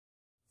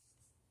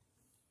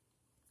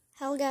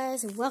Hello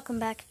guys, and welcome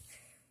back.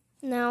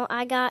 Now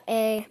I got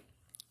I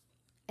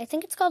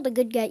think it's called the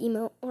Good Guy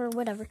emote or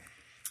whatever.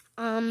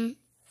 And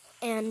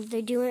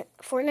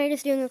Fortnite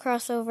is doing a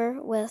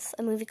crossover with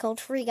a movie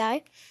called Free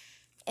Guy,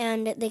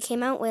 and they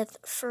came out with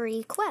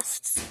free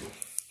quests.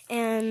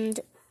 And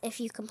if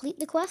you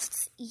complete the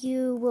quests,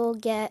 you will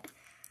get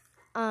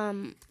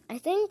I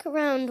think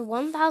around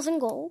 1,000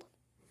 gold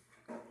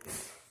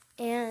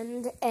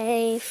and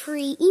a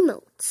free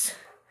emote.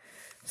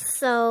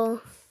 So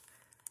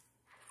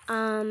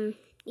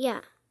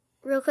yeah,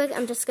 real quick,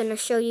 I'm just gonna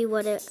show you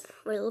what it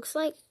looks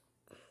like.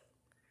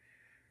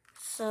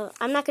 So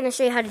I'm not gonna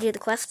show you how to do the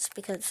quests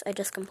because I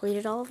just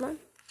completed all of them,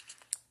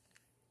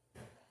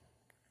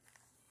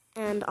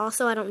 and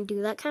also I don't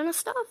do that kind of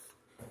stuff.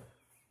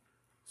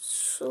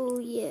 So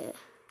yeah,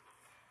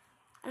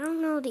 I don't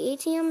know. The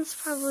ATMs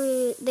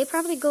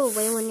probably go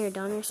away when you're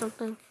done or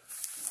something.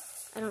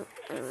 I don't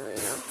really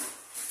know.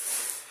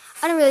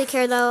 I don't really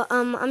care though.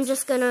 I'm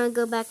just gonna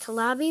go back to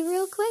lobby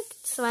real quick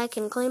so I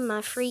can claim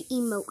my free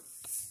emote.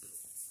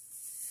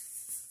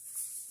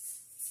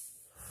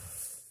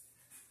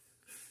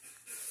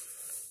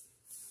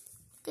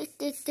 Don't have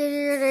a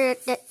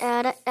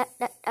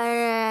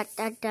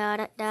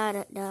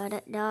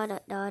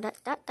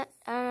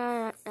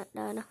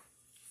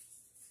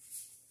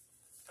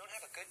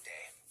good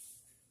day.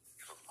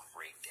 Have a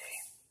great day.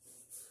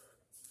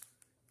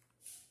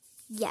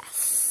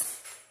 Yes.